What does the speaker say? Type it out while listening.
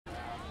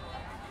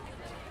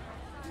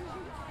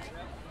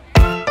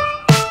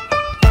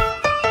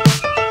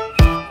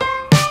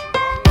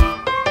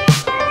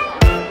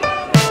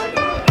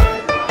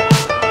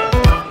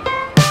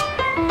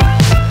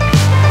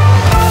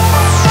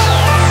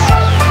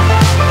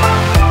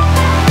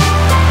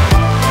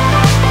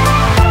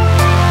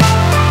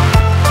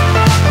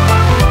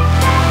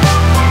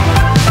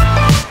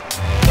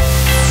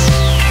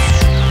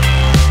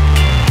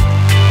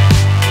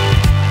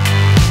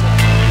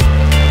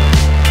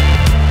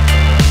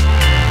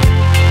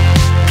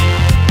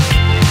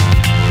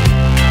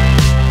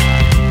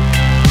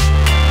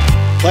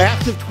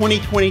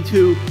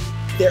2022,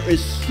 there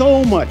is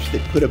so much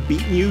that could have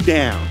beaten you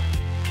down.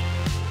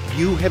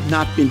 You have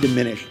not been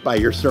diminished by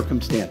your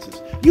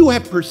circumstances. You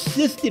have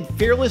persisted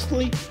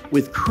fearlessly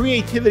with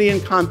creativity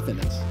and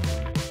confidence.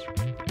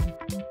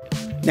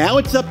 Now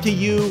it's up to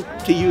you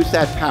to use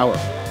that power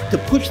to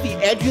push the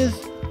edges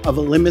of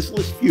a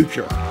limitless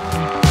future.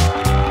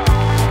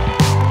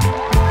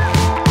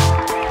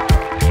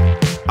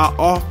 I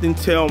often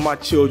tell my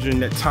children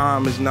that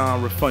time is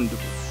non-refundable.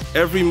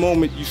 Every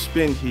moment you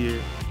spend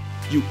here,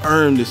 you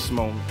earn this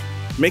moment.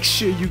 Make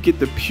sure you get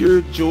the pure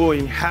joy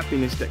and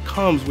happiness that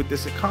comes with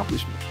this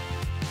accomplishment,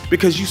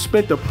 because you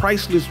spent a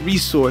priceless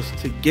resource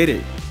to get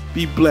it.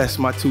 Be blessed,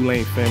 my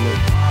Tulane family.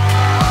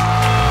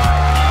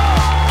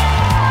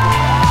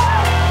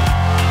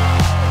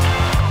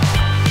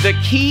 The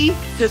key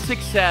to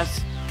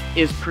success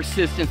is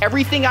persistence.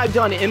 Everything I've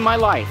done in my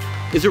life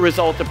is a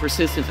result of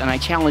persistence, and I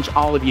challenge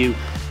all of you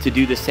to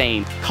do the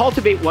same.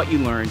 Cultivate what you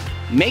learned,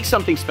 make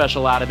something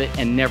special out of it,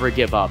 and never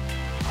give up.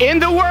 In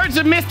the words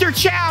of Mr.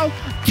 Chow,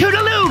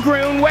 toodaloo,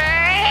 Groom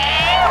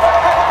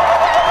way!